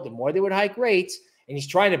go, the more they would hike rates. And he's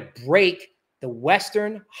trying to break the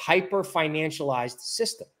Western hyper-financialized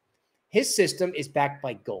system. His system is backed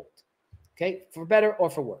by gold, okay? For better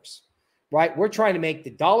or for worse, right? We're trying to make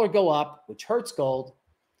the dollar go up, which hurts gold.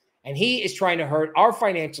 And he is trying to hurt our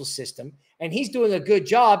financial system. And he's doing a good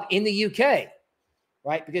job in the UK,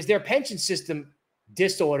 right? Because their pension system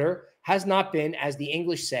disorder has not been, as the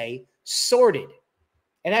English say, sorted.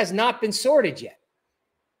 It has not been sorted yet.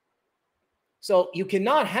 So you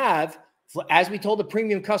cannot have, as we told the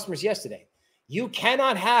premium customers yesterday, you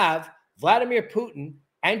cannot have Vladimir Putin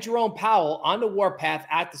and Jerome Powell on the warpath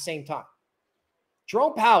at the same time.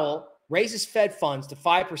 Jerome Powell raises Fed funds to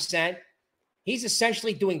 5%. He's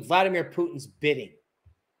essentially doing Vladimir Putin's bidding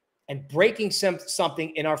and breaking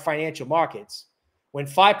something in our financial markets when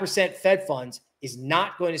 5% Fed funds is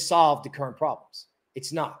not going to solve the current problems.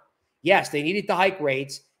 It's not. Yes, they needed to hike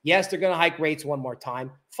rates. Yes, they're going to hike rates one more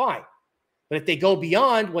time. Fine. But if they go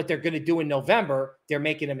beyond what they're going to do in November, they're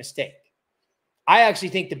making a mistake. I actually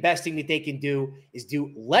think the best thing that they can do is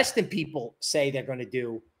do less than people say they're going to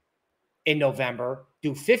do in November,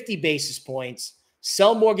 do 50 basis points,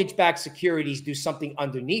 sell mortgage-backed securities, do something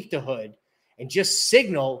underneath the hood, and just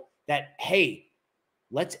signal that, hey,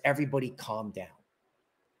 let's everybody calm down.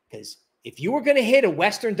 Because if you were going to hit a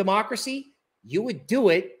Western democracy, you would do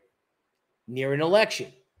it near an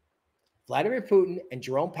election. Vladimir Putin and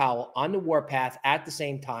Jerome Powell on the warpath at the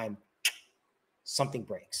same time, something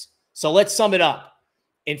breaks. So let's sum it up.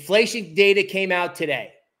 Inflation data came out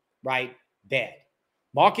today, right? Bad.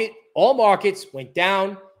 All markets went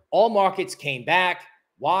down all markets came back.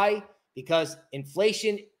 Why? Because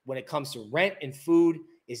inflation, when it comes to rent and food,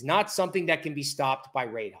 is not something that can be stopped by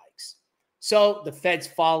rate hikes. So the Fed's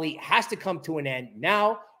folly has to come to an end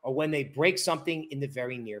now or when they break something in the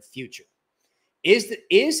very near future. Is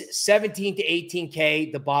 17 to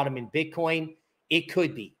 18K the bottom in Bitcoin? It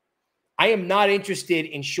could be. I am not interested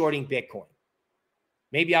in shorting Bitcoin.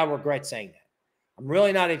 Maybe I'll regret saying that. I'm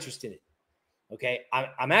really not interested in it. Okay.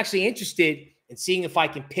 I'm actually interested in seeing if I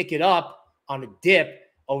can pick it up on a dip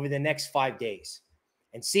over the next 5 days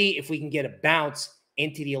and see if we can get a bounce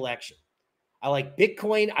into the election. I like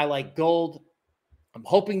Bitcoin. I like gold. I'm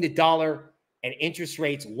hoping the dollar and interest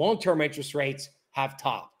rates, long-term interest rates, have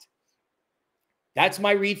topped. That's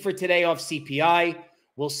my read for today off CPI.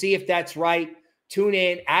 We'll see if that's right. Tune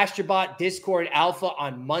in, Astrobot Discord Alpha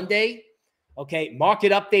on Monday. Okay,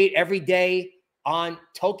 market update every day on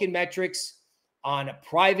Token Metrics on a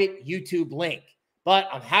private YouTube link. But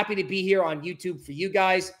I'm happy to be here on YouTube for you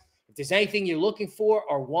guys. If there's anything you're looking for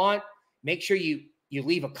or want, make sure you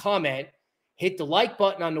leave a comment, hit the like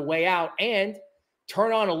button on the way out, and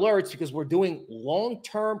turn on alerts because we're doing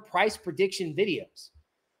long-term price prediction videos.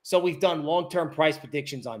 So we've done long-term price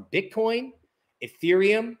predictions on Bitcoin,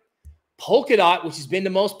 Ethereum, Polkadot, which has been the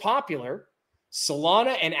most popular,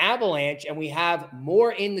 Solana, and Avalanche, and we have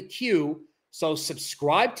more in the queue. So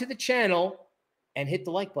subscribe to the channel and hit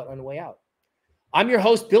the like button on the way out. I'm your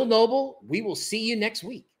host, Bill Noble. We will see you next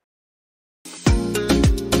week.